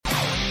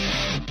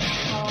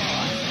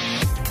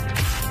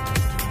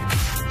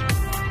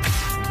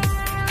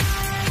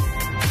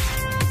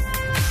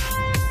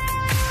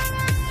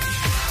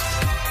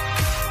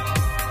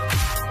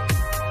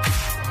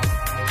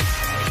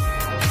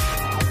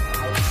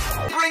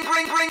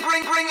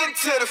bring it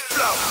to the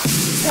flow.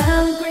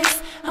 Style and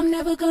grace, I'm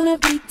never gonna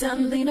be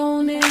done. Lean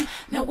on in.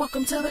 Now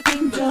welcome to the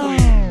kingdom.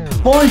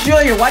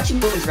 Bonjour, you're watching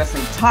Women's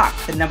Wrestling Talk,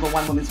 the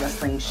 #1 women's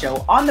wrestling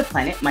show on the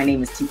planet. My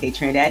name is TK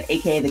Trinidad,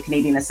 aka the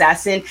Canadian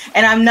Assassin,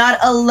 and I'm not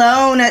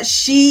alone.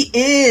 She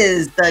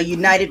is the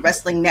United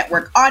Wrestling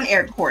Network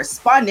on-air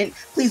correspondent.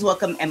 Please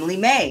welcome Emily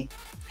May.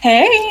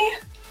 Hey.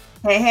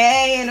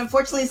 Hey, and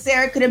unfortunately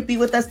Sarah couldn't be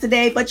with us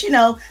today, but you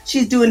know,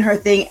 she's doing her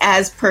thing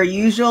as per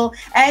usual.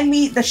 And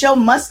the show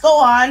must go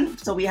on,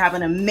 so we have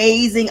an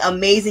amazing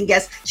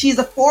guest. She's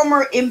a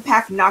former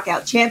Impact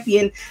Knockout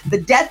champion, the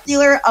death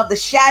dealer of the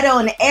shadow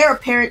and heir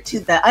apparent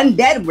to the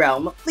undead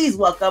realm. Please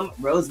welcome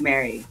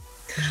Rosemary.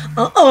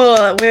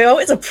 Oh, we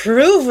always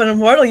approve when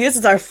Immortal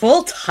uses our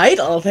full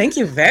title. Thank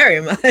you very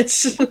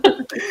much.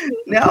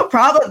 No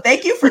problem.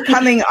 Thank you for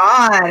coming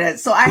on.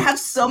 So I have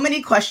so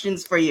many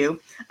questions for you.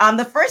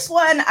 The first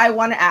one I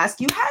want to ask,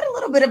 you had a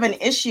little bit of an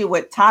issue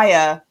with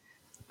Taya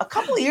a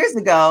couple of years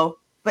ago,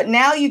 but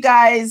now you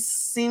guys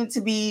seem to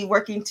be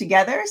working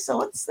together. So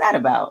what's that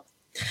about?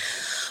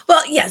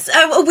 Well, yes,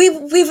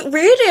 we've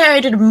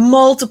reiterated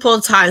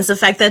multiple times the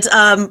fact that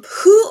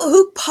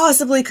who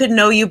possibly could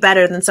know you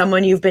better than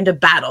someone you've been to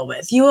battle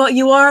with? You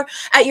are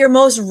at your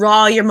most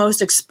raw, your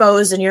most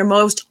exposed, and your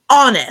most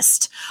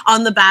honest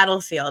on the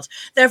battlefield.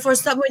 Therefore,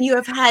 someone you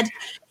have had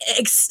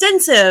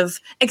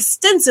extensive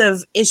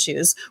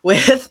issues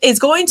with is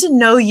going to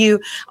know you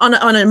on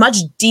a much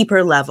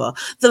deeper level.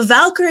 The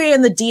Valkyrie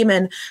and the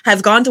Demon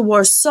have gone to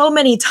war so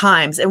many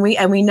times, and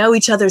we know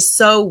each other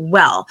so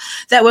well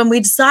that when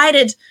we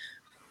decided,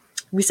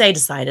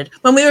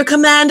 when we were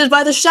commanded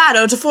by the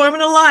Shadow to form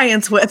an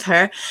alliance with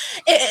her,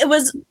 it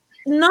was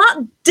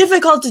not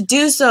difficult to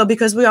do so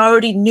because we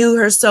already knew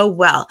her so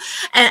well.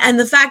 And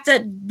the fact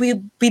that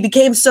we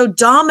became so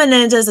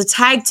dominant as a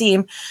tag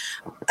team,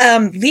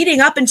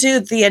 leading up into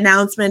the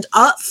announcement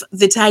of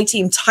the tag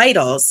team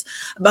titles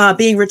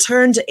being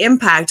returned to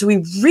Impact,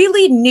 we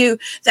really knew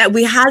that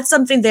we had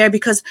something there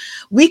because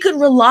we could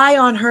rely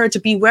on her to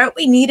be where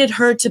we needed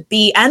her to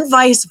be and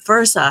vice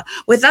versa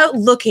without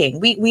looking.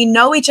 We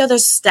know each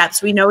other's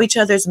steps, we know each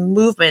other's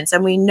movements,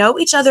 and we know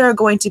each other are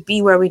going to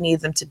be where we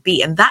need them to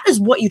be. And that is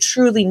what you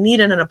truly need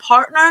in a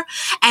partner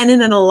and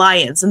in an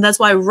alliance. And that's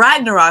why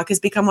Ragnarok has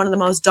become one of the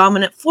most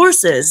dominant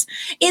forces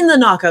in the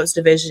Knockouts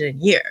division in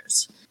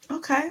years.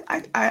 Okay,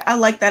 I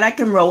like that. I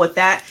can roll with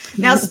that.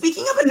 Now,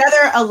 speaking of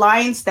another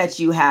alliance that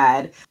you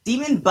had,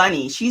 Demon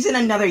Bunny, she's in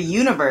another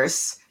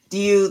universe. Do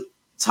you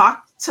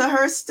talk to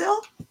her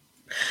still?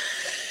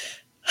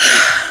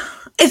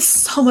 It's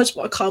so much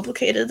more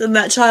complicated than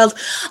that, child.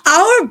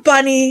 Our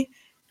Bunny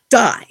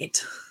died.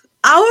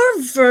 Our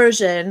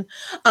version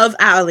of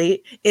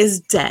Allie is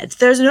dead.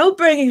 There's no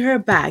bringing her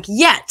back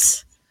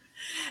yet.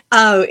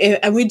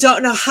 And we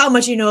don't know how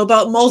much you know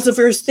about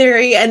multiverse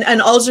theory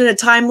and alternate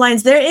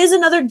timelines. There is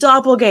another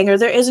doppelganger.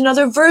 There is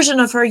another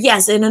version of her,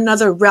 yes, in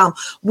another realm.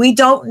 We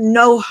don't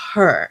know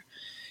her.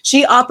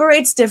 She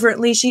operates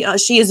differently. She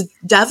is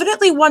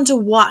definitely one to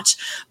watch,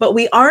 but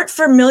we aren't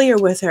familiar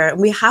with her.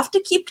 We have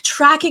to keep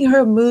tracking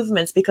her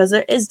movements because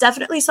there is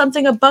definitely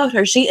something about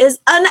her. She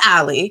is an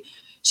Allie.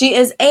 She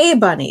is a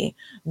bunny,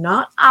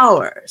 not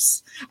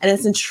ours. And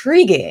it's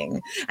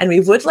intriguing. And we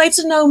would like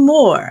to know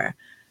more.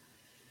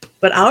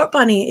 But our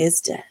bunny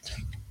is dead.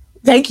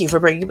 Thank you for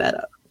bringing that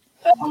up.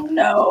 Oh,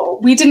 no.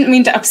 We didn't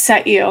mean to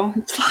upset you.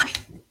 It's fine.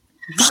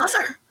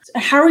 Bother.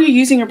 How are you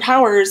using your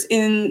powers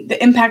in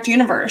the Impact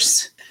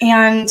universe?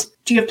 And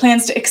do you have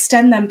plans to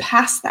extend them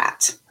past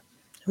that?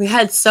 We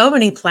had so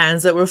many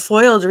plans that were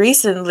foiled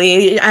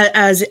recently.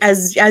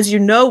 As you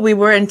know, we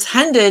were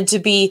intended to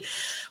be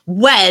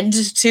wed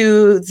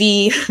to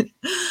the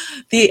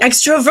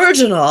extra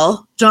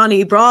virginal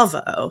Johnny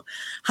Bravo.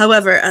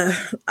 However,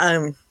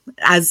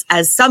 as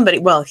somebody,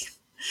 well,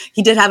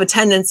 he did have a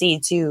tendency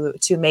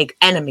to make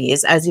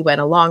enemies as he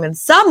went along, and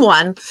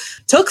someone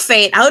took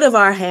fate out of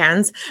our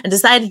hands and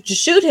decided to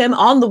shoot him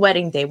on the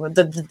wedding day,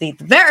 the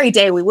very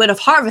day we would have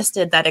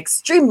harvested that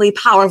extremely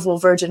powerful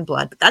virgin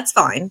blood. But that's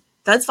fine.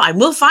 That's fine.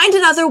 We'll find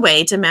another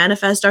way to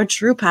manifest our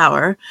true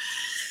power.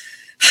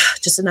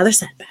 Just another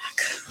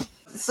setback.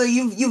 So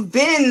you've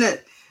been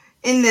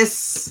in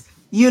this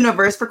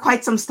universe for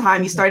quite some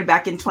time. You started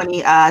back in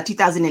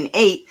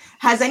 2008.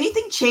 Has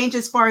anything changed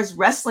as far as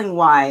wrestling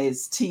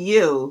wise to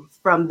you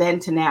from then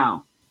to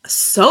now?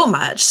 So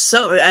much.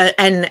 So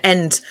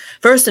and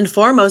first and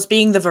foremost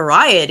being the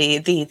variety,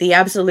 the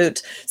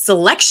absolute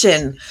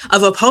selection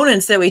of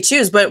opponents that we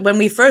choose. But when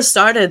we first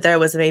started, there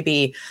was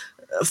maybe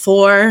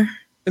 4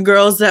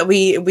 girls that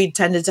we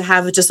tended to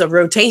have just a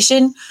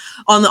rotation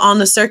on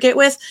the circuit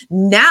with.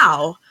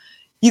 Now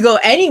you go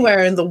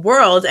anywhere in the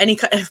world,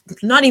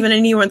 not even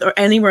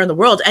anywhere in the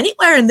world,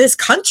 anywhere in this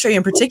country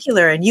in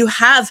particular, and you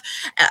have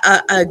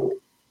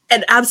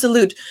an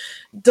absolute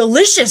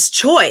delicious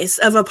choice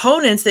of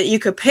opponents that you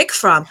could pick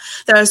from.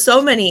 There are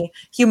so many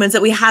humans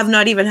that we have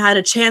not even had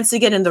a chance to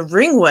get in the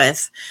ring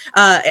with,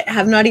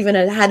 have not even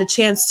had a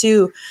chance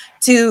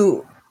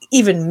to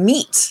even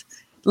meet.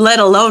 let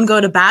alone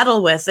go to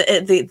battle with.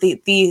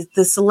 The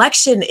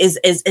selection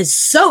is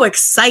so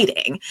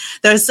exciting.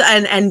 There's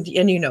and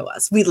you know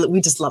us,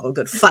 we just love a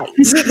good fight.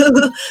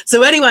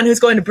 So anyone who's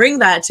going to bring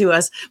that to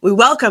us, we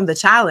welcome the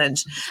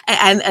challenge.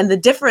 And the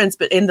difference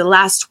in the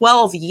last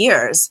 12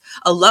 years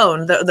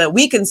alone that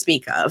we can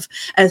speak of,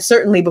 and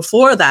certainly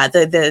before that,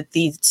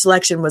 the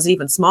selection was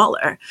even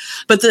smaller.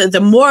 But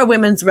the more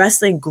women's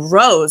wrestling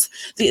grows,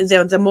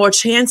 the more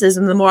chances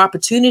and the more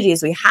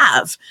opportunities we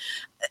have.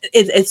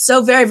 It's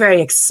so very,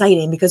 very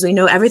exciting because we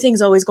know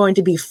everything's always going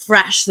to be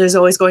fresh. There's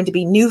always going to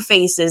be new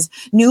faces,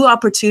 new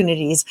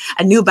opportunities,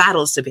 and new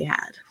battles to be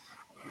had.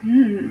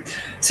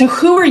 So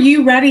who are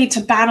you ready to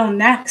battle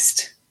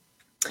next?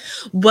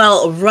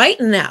 Well, right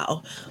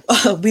now,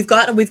 we've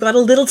got a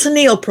little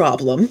Tenille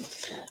problem.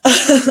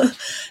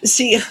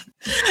 Isn't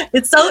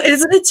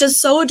it just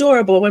so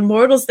adorable when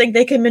mortals think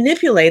they can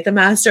manipulate the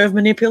master of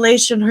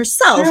manipulation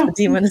herself, the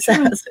demon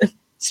assassin?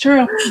 It's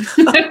true.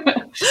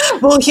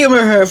 We'll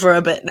humor her for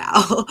a bit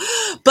now.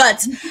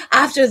 But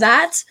after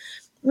that,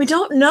 we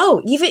don't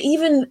know.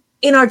 Even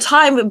in our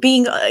time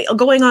being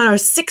going on our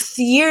 6th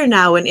year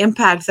now in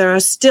Impact, there are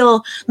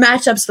still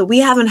matchups that we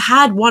haven't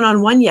had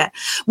one-on-one yet.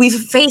 We've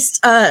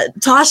faced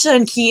Tasha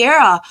and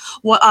Kiera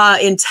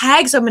in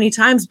tag so many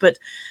times, but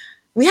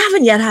we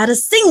haven't yet had a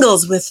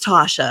singles with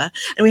Tasha,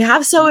 and we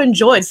have so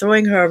enjoyed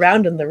throwing her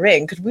around in the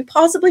ring. Could we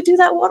possibly do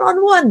that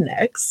one-on-one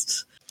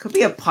next? Could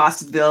be a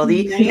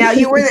possibility. Now,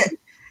 you were a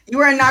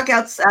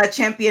Knockouts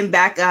champion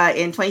back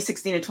in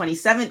 2016 and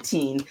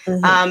 2017.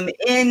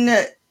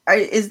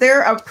 Is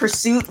there a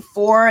pursuit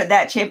for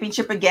that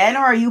championship again, or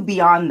are you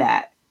beyond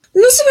that?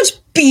 Not so much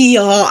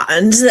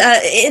beyond.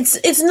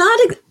 It's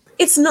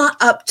not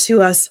up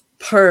to us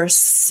per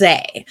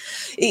se.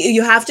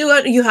 You have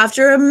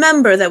to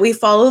remember that we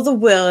follow the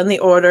will and the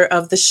order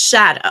of the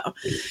shadow.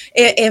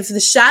 If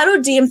the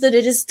shadow deems that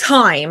it is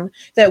time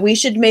that we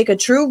should make a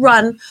true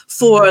run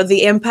for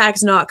the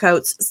Impact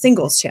Knockouts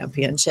Singles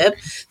Championship,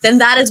 then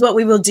that is what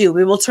we will do.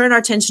 We will turn our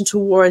attention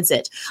towards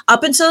it.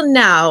 Up until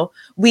now,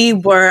 we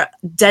were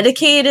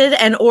dedicated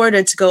and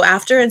ordered to go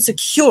after and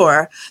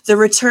secure the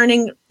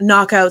returning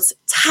Knockouts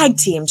Tag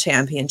Team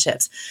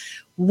Championships.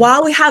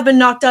 While we have been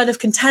knocked out of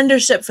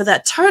contendership for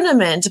that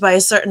tournament by a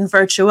certain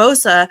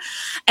Virtuosa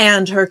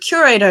and her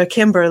curator,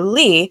 Kimber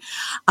Lee,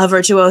 a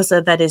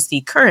Virtuosa that is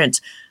the current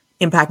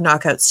Impact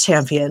Knockouts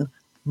champion,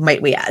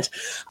 might we add.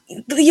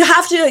 You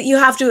have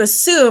to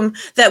assume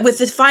that with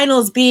the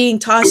finals being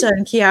Tasha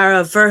and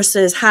Kiara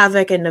versus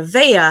Havoc and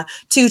Nevaeh,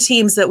 2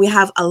 teams that we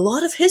have a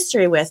lot of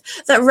history with,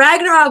 that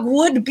Ragnarok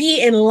would be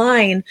in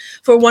line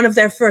for one of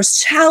their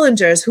first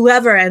challengers,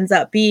 whoever ends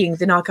up being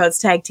the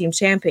Knockouts Tag Team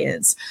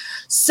Champions.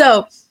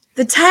 So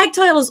the tag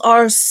titles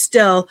are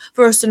still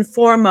first and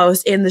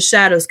foremost in the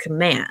Shadow's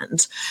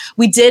command.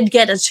 We did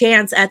get a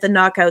chance at the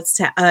Knockout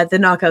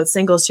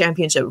Singles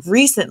Championship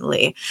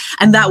recently,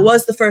 and that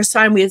was the first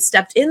time we had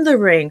stepped in the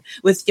ring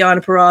with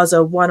Deonna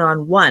Purrazzo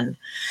one-on-one.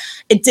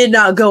 It did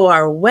not go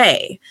our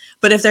way,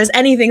 but if there's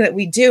anything that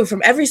we do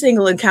from every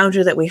single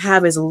encounter that we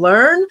have is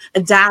learn,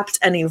 adapt,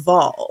 and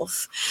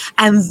evolve.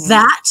 And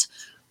that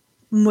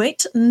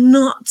might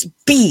not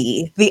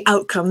be the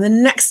outcome the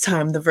next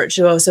time the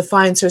Virtuosa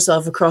finds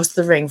herself across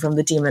the ring from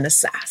the Demon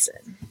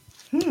Assassin.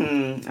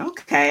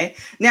 Okay.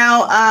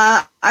 Now,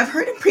 I've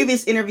heard in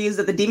previous interviews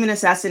that the Demon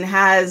Assassin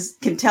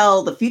can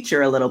tell the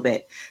future a little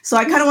bit. So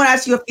I kind of want to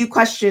ask you a few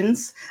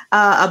questions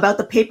about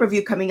the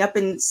pay-per-view coming up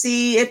and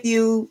see if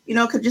you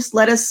could just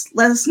let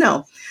us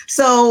know.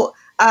 So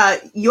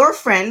your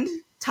friend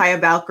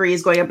Taya Valkyrie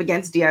is going up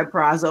against Deonna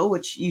Purrazzo,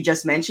 which you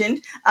just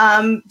mentioned.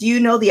 Do you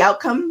know the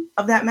outcome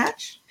of that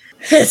match?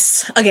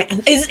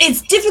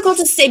 It's difficult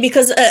to say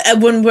because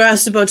when we're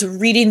asked about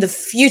reading the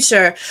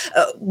future,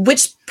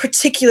 which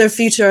particular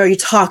future are you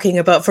talking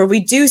about? For we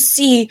do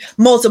see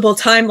multiple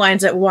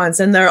timelines at once,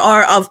 and there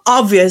are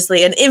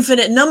obviously an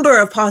infinite number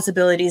of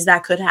possibilities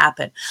that could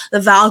happen. The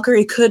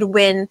Valkyrie could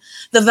win.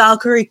 The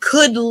Valkyrie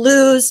could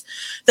lose.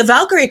 The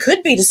Valkyrie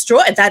could be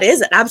destroyed. That is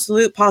an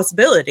absolute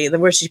possibility,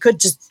 where she could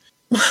just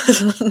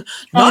anymore.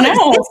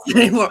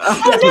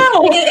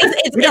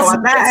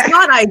 It's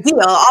not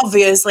ideal,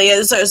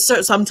 obviously.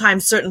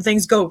 Sometimes certain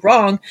things go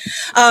wrong.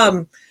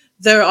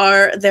 There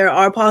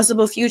are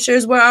possible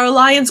futures where our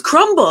alliance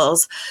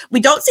crumbles.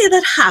 We don't see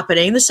that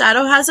happening. The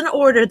Shadow hasn't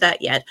ordered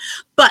that yet.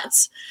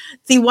 But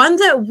the one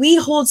that we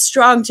hold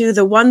strong to,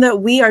 the one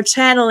that we are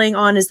channeling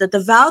on, is that the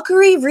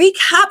Valkyrie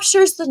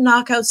recaptures the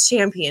Knockouts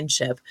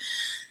Championship.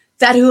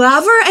 That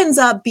whoever ends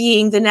up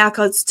being the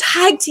Knockouts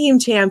Tag Team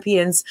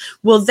Champions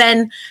will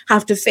then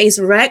have to face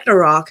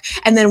Ragnarok,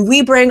 and then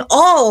we bring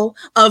all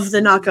of the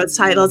Knockouts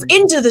titles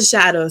into the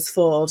Shadow's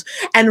fold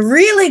and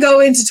really go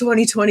into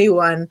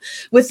 2021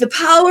 with the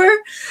power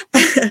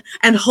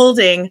and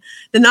holding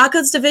the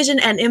Knockouts division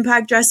and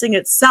Impact Wrestling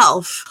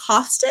itself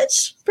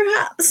hostage,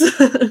 perhaps.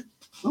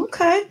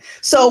 Okay.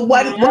 So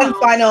one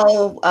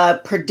final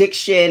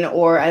prediction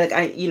or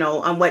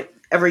on what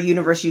whichever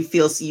universe you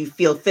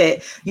feel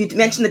fit. You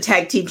mentioned the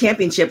tag team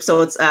championship,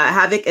 so it's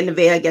Havoc and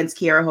Nevaeh against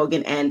Kiera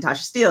Hogan and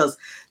Tasha Steelz.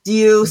 Do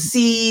you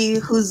see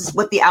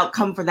what the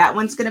outcome for that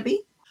one's going to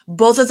be?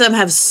 Both of them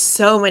have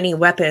so many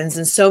weapons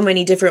and so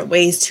many different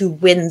ways to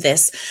win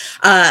this.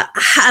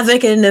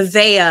 Havoc and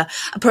Nevaeh,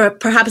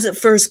 perhaps at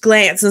first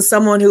glance, and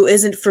someone who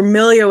isn't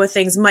familiar with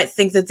things might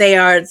think that they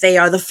are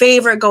the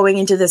favorite going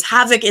into this.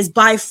 Havoc is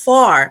by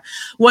far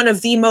one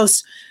of the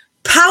most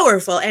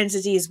powerful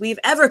entities we've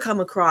ever come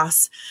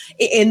across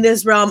in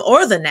this realm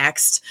or the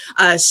next.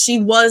 She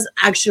was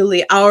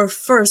actually our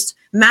first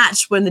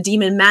match when the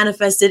demon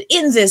manifested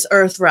in this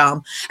earth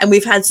realm, and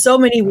we've had so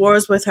many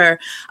wars with her,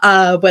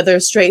 whether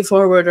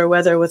straightforward or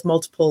whether with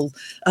multiple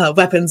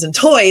weapons and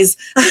toys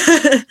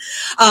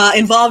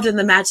involved in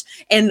the match,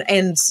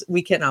 and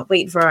we cannot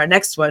wait for our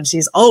next one.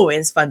 She's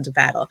always fun to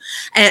battle,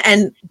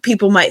 and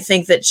people might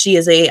think that she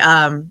is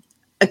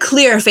a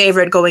clear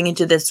favorite going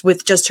into this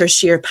with just her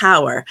sheer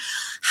power.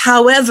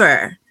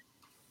 However,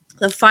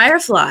 the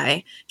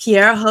Firefly,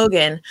 Kiera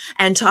Hogan,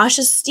 and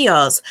Tasha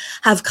Steelz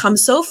have come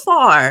so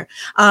far.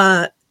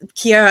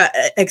 Kiera,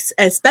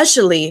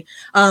 especially,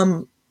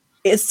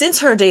 since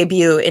her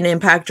debut in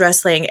Impact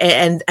Wrestling,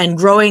 and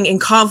growing in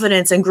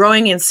confidence and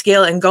growing in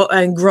skill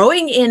and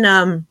growing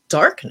in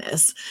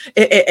darkness.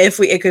 If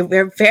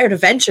we're fair to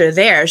venture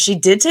there, she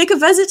did take a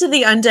visit to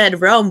the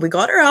undead realm. We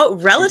got her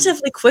out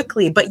relatively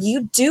quickly, but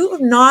you do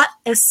not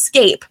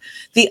escape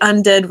the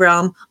undead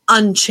realm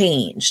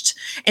unchanged.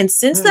 And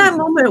since that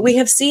moment, we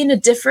have seen a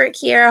different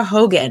Kiera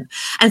Hogan.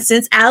 And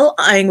since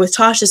allying with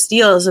Tasha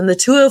Steelz, and the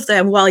two of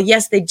them, while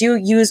yes, they do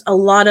use a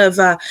lot of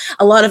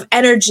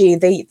energy,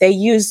 they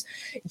use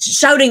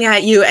shouting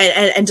at you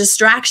and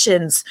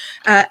distractions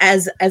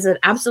as an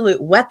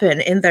absolute weapon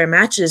in their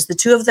matches. The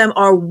two of them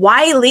are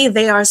wily,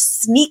 they are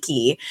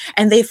sneaky,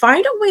 and they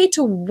find a way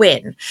to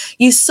win.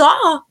 You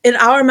saw in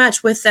our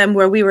match with them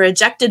where we were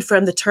ejected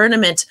from the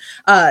tournament,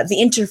 the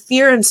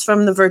interference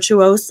from the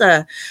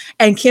Virtuosa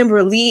and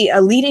Kimberly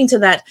leading to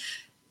that.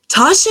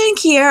 Tasha and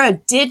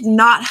Kiera did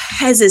not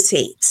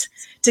hesitate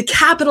to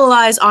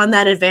capitalize on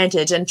that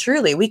advantage, and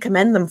truly, we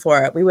commend them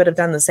for it. We would have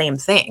done the same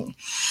thing.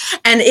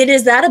 And it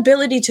is that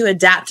ability to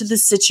adapt to the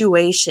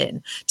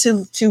situation,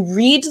 to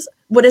read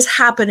what is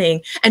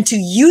happening, and to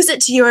use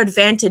it to your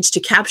advantage to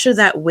capture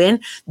that win.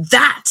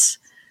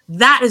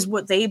 That is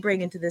what they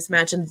bring into this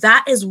match, and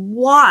that is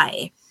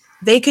why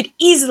they could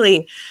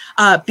easily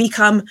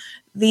become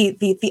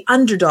the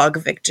underdog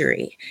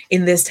victory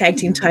in this tag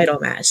team title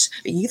match.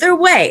 Either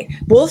way,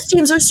 both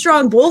teams are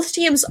strong. Both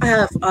teams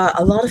have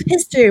a lot of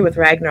history with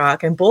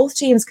Ragnarok, and both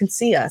teams can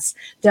see us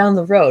down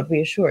the road, we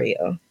assure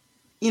you.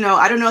 You know,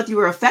 I don't know if you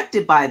were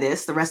affected by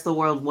this. The rest of the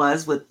world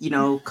was with,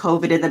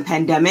 COVID and the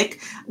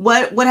pandemic.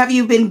 What have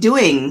you been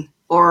doing,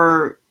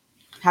 or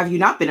have you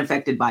not been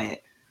affected by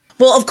it?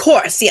 Well, of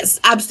course, yes,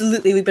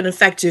 absolutely. We've been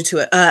affected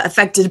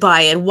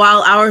by it.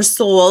 While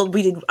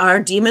our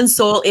demon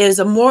soul is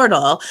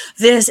immortal,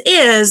 this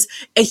is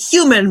a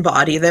human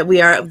body that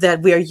we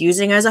are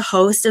using as a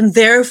host, and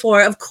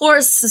therefore, of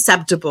course,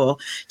 susceptible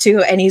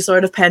to any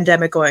sort of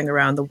pandemic going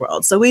around the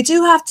world. So we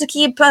do have to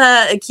keep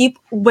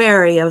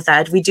wary of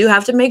that. We do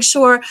have to make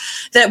sure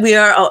that we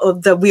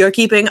are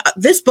keeping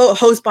this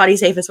host body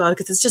safe as well,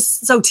 because it's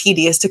just so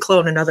tedious to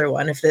clone another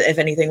one if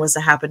anything was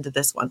to happen to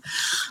this one.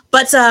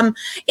 But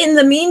in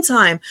the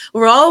meantime,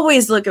 we're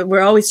always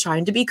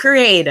trying to be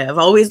creative,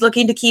 always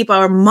looking to keep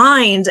our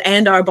mind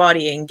and our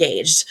body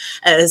engaged,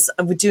 as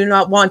we do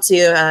not want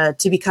to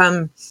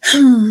become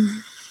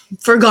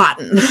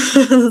forgotten,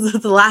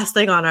 the last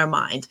thing on our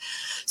mind.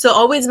 So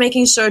always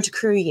making sure to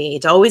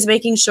create, always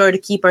making sure to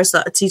keep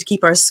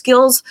our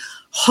skills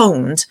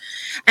honed,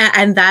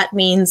 and that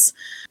means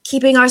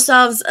keeping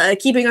ourselves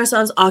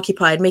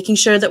occupied, making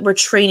sure that we're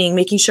training,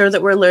 making sure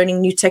that we're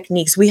learning new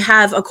techniques. We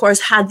have, of course,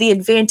 had the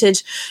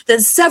advantage that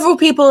several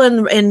people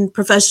in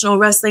professional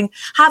wrestling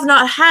have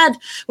not had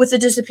with the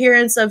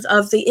disappearance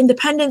of the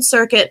independent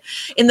circuit,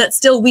 in that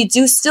we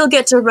do still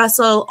get to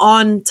wrestle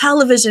on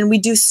television. We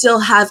do still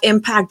have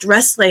Impact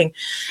Wrestling,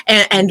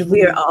 and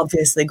we are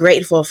obviously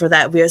grateful for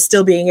that. We are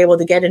still being able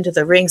to get into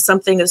the ring,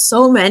 something that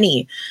so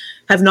many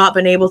have not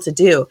been able to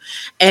do.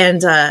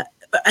 And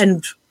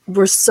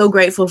we're so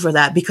grateful for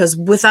that, because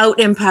without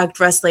Impact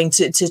Wrestling,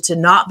 to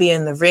not be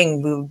in the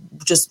ring, we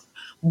just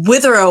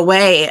wither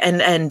away,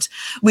 and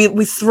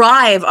we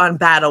thrive on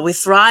battle, we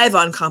thrive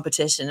on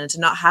competition, and to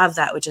not have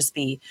that would just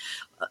be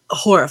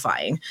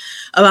horrifying.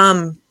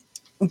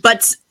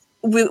 But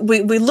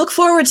we look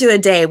forward to a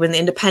day when the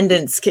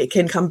independents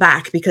can come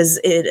back, because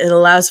it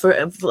allows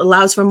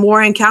for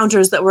more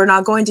encounters that we're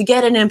not going to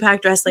get in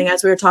Impact Wrestling.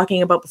 As we were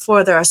talking about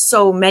before, there are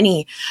so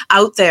many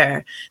out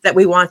there that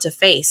we want to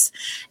face,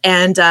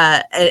 and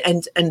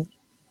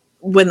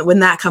when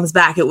that comes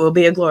back, it will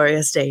be a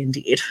glorious day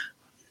indeed.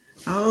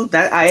 Oh,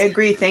 that I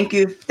agree. Thank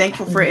you.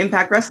 Thankful for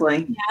Impact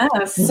Wrestling.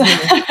 Yes.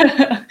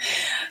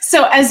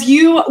 So as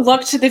you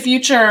look to the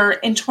future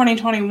in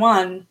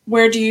 2021,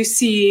 where do you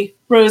see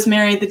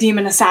Rosemary the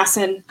Demon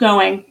Assassin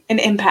going in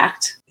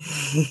Impact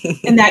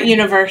in that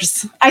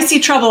universe? I see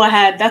trouble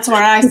ahead. That's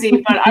what I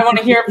see, but I want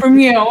to hear it from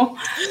you.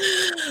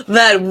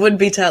 That would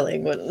be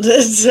telling, wouldn't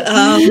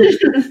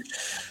it?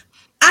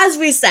 As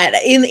we said,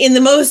 in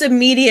the most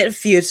immediate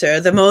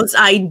future, the most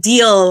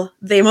ideal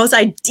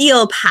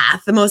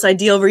path, the most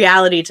ideal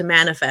reality to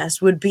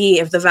manifest would be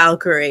if the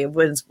Valkyrie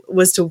was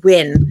to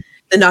win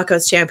the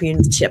Knockouts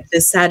Championship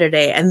this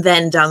Saturday, and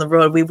then down the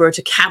road we were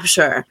to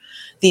capture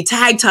the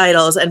tag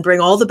titles and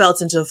bring all the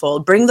belts into the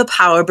fold, bring the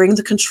power, bring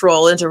the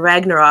control into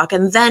Ragnarok,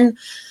 and then,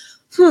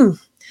 well,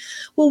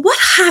 what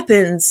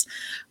happens?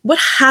 What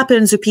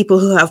happens to people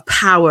who have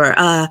power?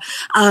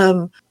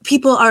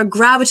 People are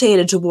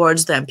gravitated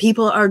towards them.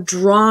 People are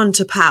drawn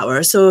to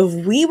power. So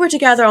if we were to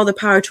gather all the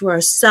power to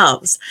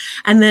ourselves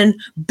and then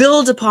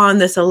build upon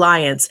this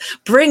alliance,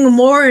 bring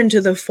more into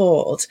the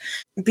fold,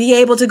 be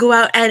able to go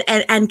out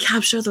and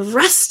capture the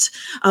rest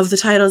of the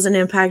titles in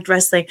Impact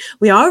Wrestling.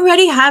 We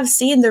already have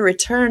seen the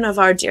return of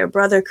our dear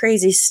brother,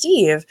 Crazy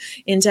Steve,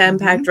 into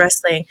Impact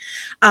Wrestling.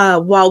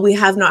 While we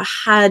have not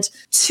had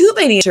too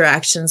many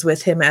interactions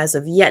with him as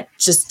of yet,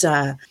 just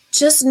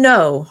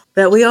know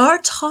that we are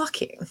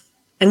talking.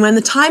 And when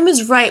the time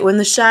is right, when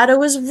the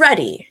shadow is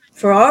ready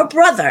for our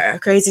brother,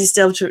 Crazy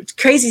Steve,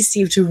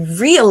 to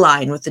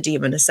realign with the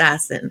Demon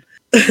Assassin,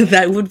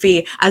 that would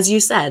be, as you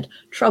said,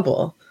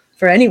 trouble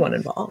for anyone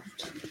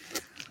involved.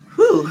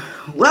 Whew.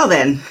 Well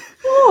then.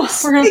 Ooh,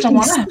 we're going to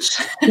have to watch.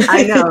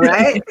 I know,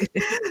 right?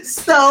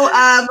 So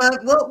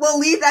we'll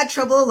leave that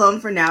trouble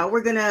alone for now.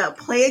 We're going to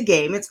play a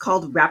game. It's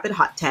called Rapid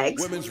Hot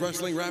Tags. Women's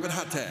Wrestling Rapid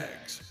Hot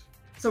Tags.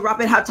 So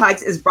Rapid Hot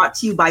Tags is brought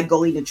to you by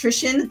Goli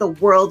Nutrition, the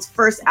world's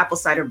first apple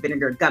cider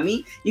vinegar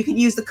gummy. You can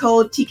use the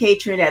code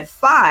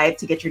TKTrinidad5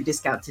 to get your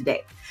discount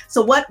today.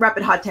 So what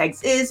Rapid Hot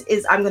Tags is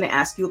I'm going to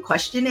ask you a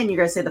question and you're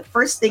going to say the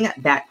first thing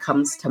that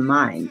comes to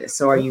mind.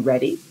 So are you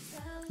ready?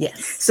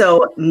 Yes.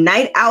 So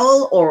night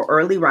owl or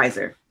early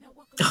riser?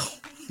 Oh,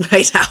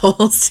 night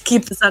owls.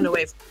 Keep the sun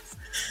away from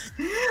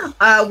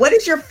us. What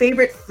is your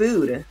favorite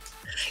food?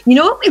 You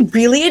know what we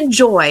really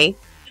enjoy?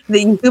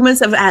 The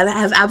humans have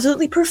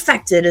absolutely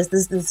perfected is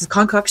this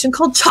concoction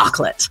called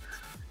chocolate.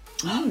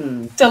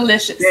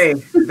 Delicious. Very,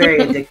 very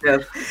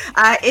addictive.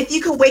 If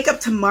you could wake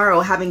up tomorrow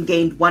having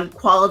gained one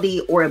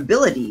quality or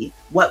ability,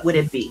 what would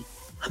it be?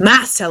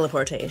 Mass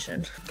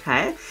teleportation.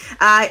 Okay.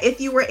 If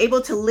you were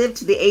able to live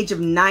to the age of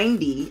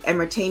 90 and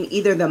retain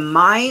either the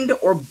mind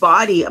or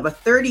body of a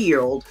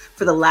 30-year-old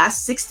for the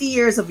last 60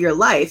 years of your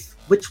life,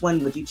 which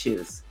one would you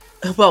choose?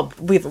 Well,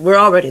 we're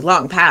already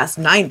long past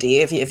 90,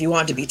 if you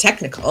want to be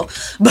technical.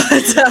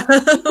 But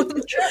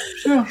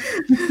Sure.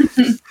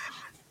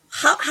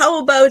 how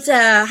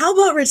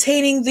about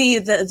retaining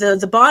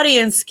the body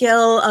and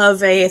skill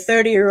of a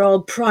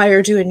 30-year-old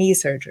prior to a knee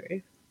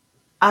surgery?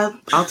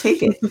 I'll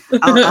take it.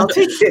 I'll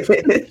take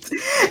it.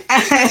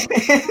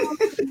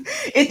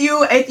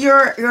 If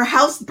your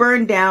house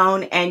burned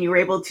down and you were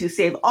able to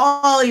save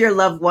all your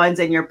loved ones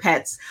and your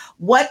pets,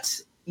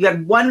 you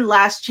had one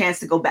last chance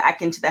to go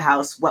back into the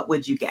house, what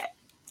would you get?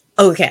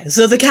 Okay,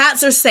 so the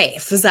cats are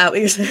safe. Is that what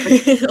you're saying?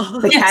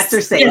 The cats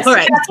are safe. Yes, All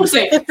right. cats are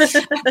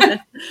safe.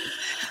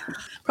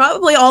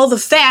 Probably all the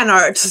fan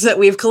art that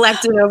we've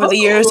collected over the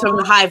years from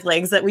the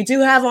Hivelings that we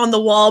do have on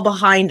the wall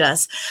behind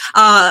us.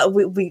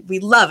 We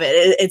love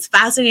it. It's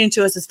fascinating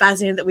to us. It's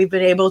fascinating that we've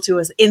been able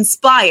to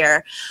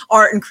inspire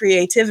art and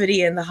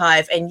creativity in the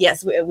Hive. And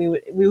yes,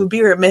 we would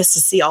be remiss to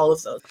see all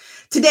of those.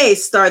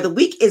 Today's Star of the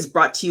Week is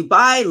brought to you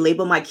by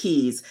Label My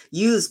Keys.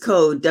 Use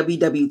code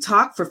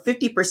WWTalk for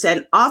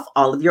 50% off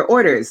all of your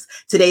orders.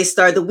 Today's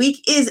Star of the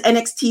Week is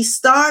NXT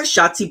star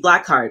Shotzi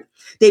Blackheart.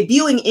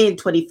 Debuting in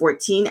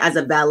 2014 as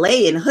a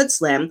valet in Hood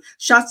Slam,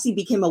 Shotzi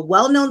became a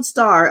well-known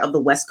star of the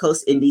West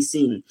Coast indie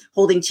scene,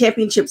 holding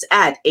championships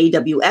at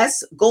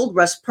AWS, Gold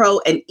Rush Pro,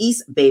 and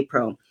East Bay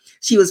Pro.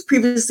 She was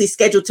previously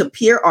scheduled to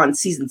appear on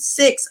season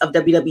 6 of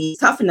WWE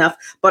Tough Enough,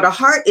 but a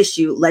heart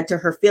issue led to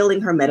her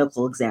failing her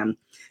medical exam.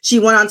 She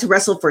went on to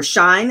wrestle for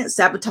Shine,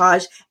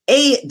 Sabotage,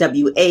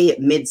 AWA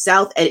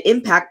Mid-South, and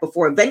Impact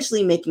before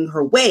eventually making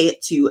her way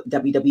to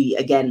WWE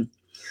again,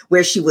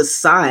 where she was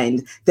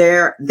signed.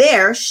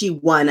 There she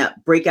won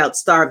Breakout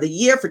Star of the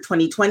Year for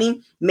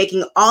 2020,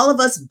 making all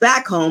of us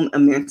back home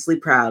immensely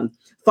proud.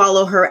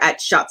 Follow her at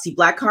Shotzi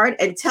Blackheart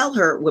and tell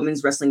her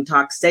Women's Wrestling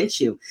Talk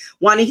sent you.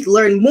 Wanting to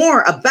learn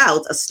more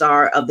about a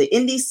star of the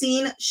indie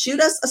scene?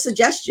 Shoot us a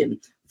suggestion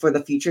for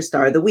the future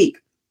Star of the Week.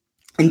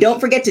 And don't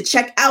forget to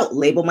check out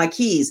Label My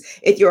Keys.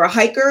 If you're a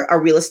hiker, a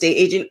real estate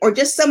agent, or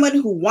just someone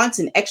who wants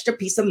an extra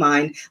peace of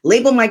mind,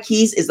 Label My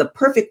Keys is the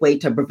perfect way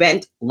to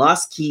prevent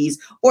lost keys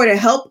or to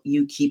help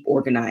you keep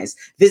organized.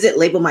 Visit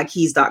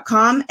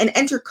labelmykeys.com and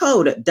enter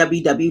code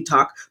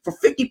WWTalk for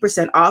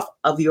 50% off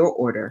of your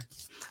order.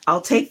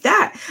 I'll take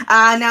that.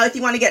 Now, if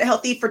you want to get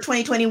healthy for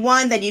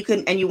 2021, then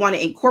you want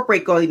to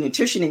incorporate Goli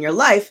Nutrition in your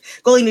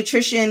life. Goli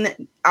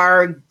Nutrition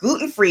are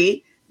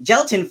gluten-free,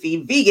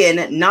 gelatin-free,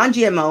 vegan,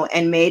 non-GMO,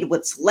 and made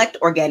with select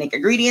organic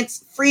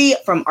ingredients, free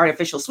from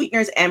artificial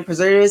sweeteners and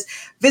preservatives.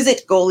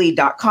 Visit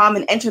Goli.com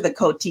and enter the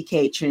code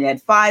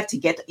TKTrinidad5 to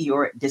get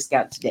your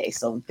discount today.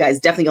 So guys,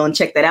 definitely go and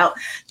check that out.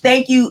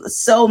 Thank you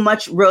so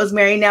much,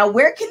 Rosemary. Now,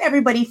 where can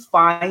everybody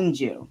find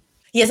you?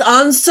 Yes,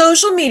 on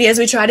social medias,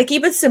 we try to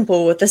keep it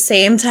simple with the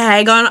same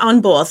tag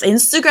on both.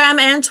 Instagram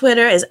and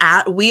Twitter is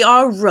at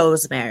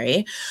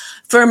WeAreRosemary.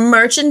 For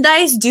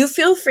merchandise, do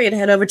feel free to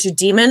head over to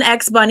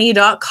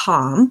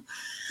demonxbunny.com.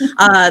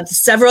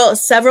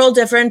 Several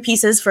different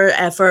pieces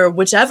for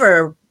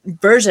whichever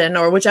version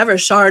or whichever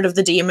shard of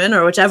the demon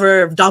or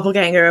whichever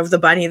doppelganger of the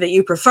bunny that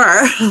you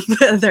prefer.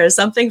 There's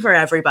something for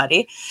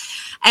everybody.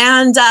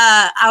 And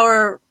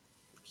our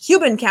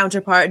human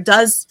counterpart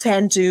does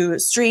tend to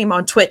stream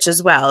on Twitch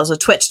as well. So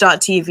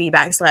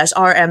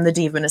twitch.tv/RM the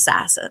Demon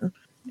Assassin.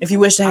 If you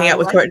wish to hang out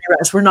with Courtney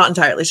Rush, we're not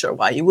entirely sure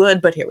why you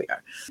would, but here we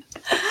are.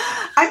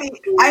 I mean,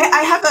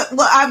 I have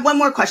one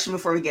more question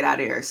before we get out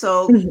of here.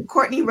 So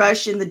Courtney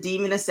Rush and the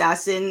Demon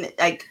Assassin,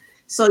 like,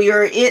 so do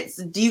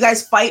you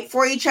guys fight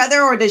for each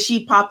other, or does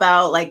she pop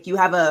out like you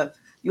have a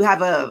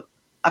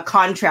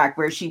contract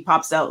where she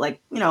pops out like,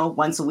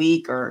 once a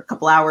week or a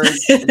couple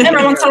hours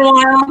every once in a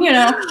while,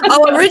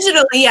 Oh,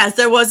 originally, yes,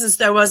 there was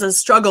a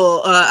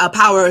struggle, a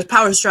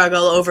power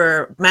struggle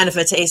over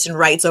manifestation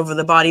rights over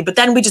the body, but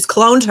then we just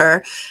cloned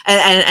her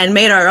and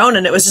made our own,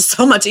 and it was just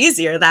so much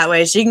easier that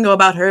way. She can go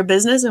about her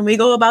business and we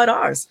go about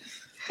ours.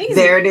 Easy,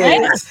 there it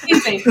is.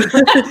 Easy.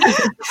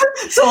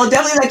 So I'll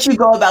definitely let you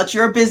go about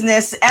your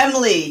business.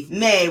 Emily,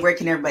 May, where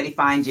can everybody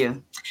find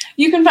you?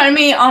 You can find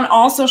me on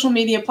all social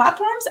media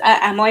platforms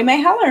at Emily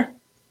May Heller.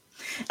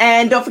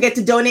 And don't forget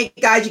to donate,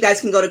 guys. You guys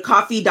can go to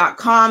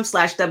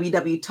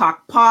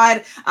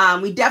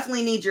coffee.com/WWTalkPod. We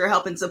definitely need your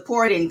help and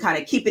support in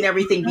kind of keeping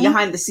everything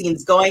behind the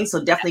scenes going.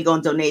 So definitely go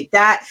and donate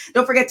that.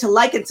 Don't forget to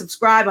like and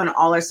subscribe on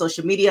all our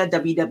social media,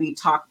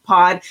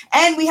 WWTalkPod.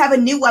 And we have a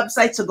new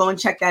website, so go and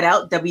check that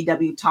out,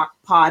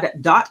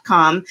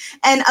 www.talkpod.com.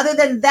 And other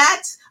than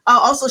that,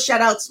 also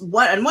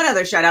one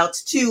other shout out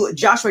to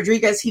Josh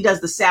Rodriguez. He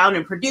does the sound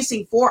and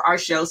producing for our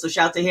show. So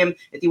shout out to him.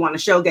 If you want a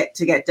show get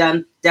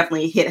done,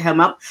 definitely hit him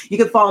up. You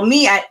can follow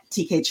me at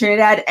TK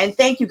Trinidad. And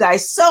thank you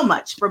guys so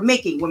much for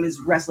making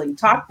Women's Wrestling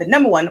Talk the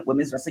 #1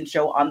 women's wrestling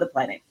show on the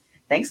planet.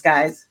 Thanks,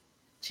 guys.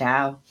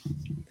 Ciao.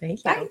 Thank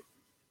you. Bye.